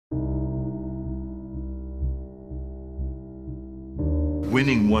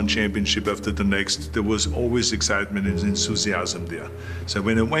winning one championship after the next, there was always excitement and enthusiasm there. So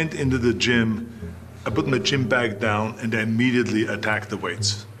when I went into the gym, I put my gym bag down and I immediately attacked the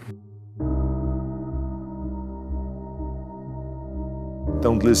weights.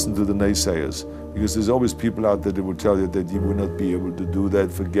 Don't listen to the naysayers, because there's always people out there that will tell you that you will not be able to do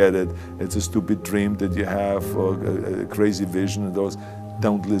that, forget it, it's a stupid dream that you have, or a crazy vision and those.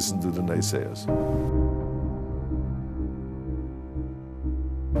 Don't listen to the naysayers.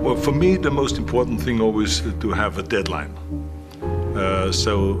 Well, for me, the most important thing always is to have a deadline.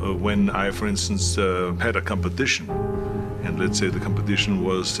 So when I, for instance, had a competition, and let's say the competition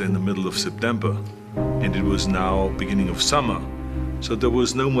was in the middle of September, and it was now beginning of summer, so there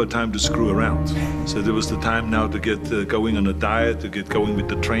was no more time to screw around. So there was the time now to get going on a diet, to get going with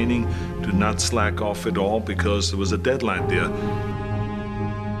the training, to not slack off at all, because there was a deadline there.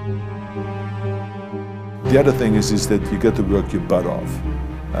 The other thing is that you got to work your butt off.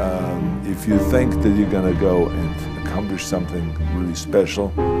 If you think that you're going to go and accomplish something really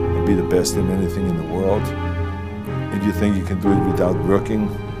special and be the best in anything in the world, and you think you can do it without working,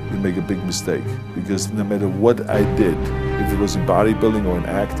 you make a big mistake. Because no matter what I did, if it was in bodybuilding or in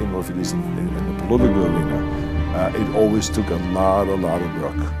acting or if it is in the political arena, it always took a lot of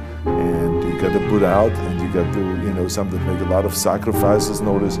work. And you got to put out, and you got to, sometimes make a lot of sacrifices.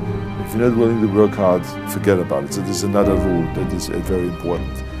 Notice, if you're not willing to work hard, forget about it. So there's another rule that is very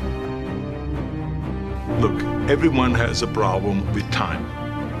important. Look, everyone has a problem with time,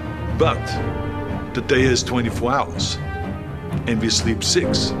 but the day has 24 hours, and we sleep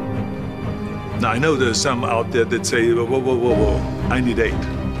 6. Now, I know there's some out there that say, whoa, I need 8.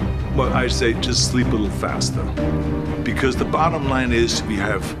 Well, I say just sleep a little faster, because the bottom line is we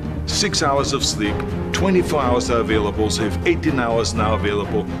have 6 hours of sleep, 24 hours are available, so you have 18 hours now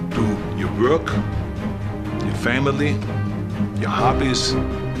available to your work, your family, your hobbies,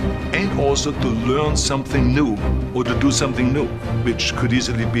 and also to learn something new or to do something new, which could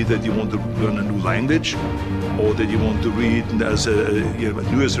easily be that you want to learn a new language, or that you want to read as a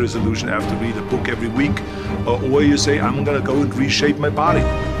New Year's resolution, I have to read a book every week, or you say, I'm going to go and reshape my body.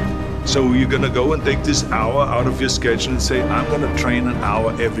 So you're going to go and take this hour out of your schedule and say, I'm going to train an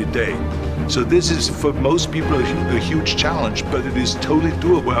hour every day. So this is, for most people, a huge challenge, but it is totally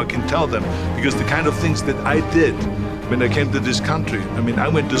doable, I can tell them, because the kind of things that I did when I came to this country, I mean, I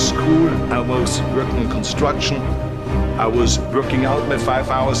went to school, I was working in construction, I was working out my 5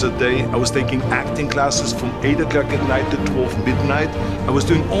 hours a day, I was taking acting classes from 8 o'clock at night to 12 midnight, I was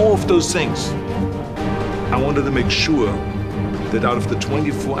doing all of those things. I wanted to make sure that out of the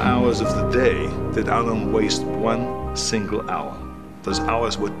 24 hours of the day, that I don't waste one single hour. Those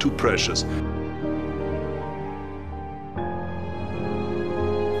hours were too precious.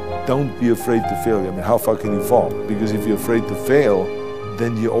 Don't be afraid to fail. I mean, how far can you fall? Because if you're afraid to fail,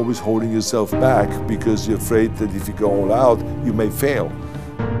 then you're always holding yourself back, because you're afraid that if you go all out, you may fail.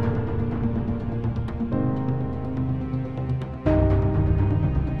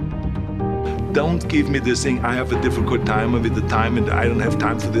 Don't give me this thing, I have a difficult time with the time and I don't have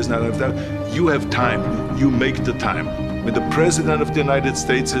time for this and I don't have that. You have time, you make the time. When the President of the United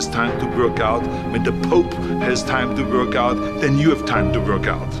States has time to work out, when the Pope has time to work out, then you have time to work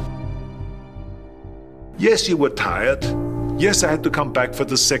out. Yes, you were tired. Yes, I had to come back for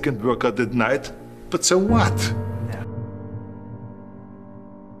the second workout at night, but so what?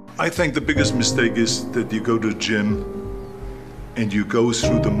 I think the biggest mistake is that you go to the gym and you go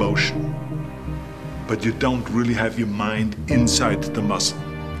through the motion, but you don't really have your mind inside the muscle.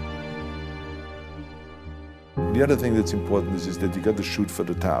 The other thing that's important is that you got to shoot for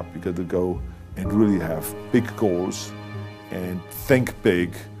the top. You got to go and really have big goals and think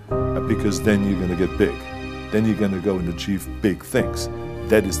big, because then you're going to get big. Then you're going to go and achieve big things.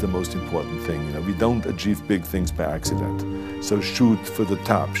 That is the most important thing. We don't achieve big things by accident. So shoot for the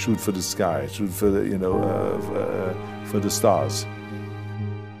top, shoot for the sky, shoot for the, for the stars.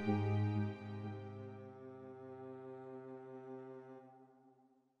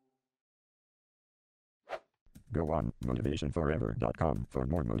 Go on motivationforever.com for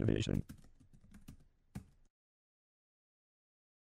more motivation.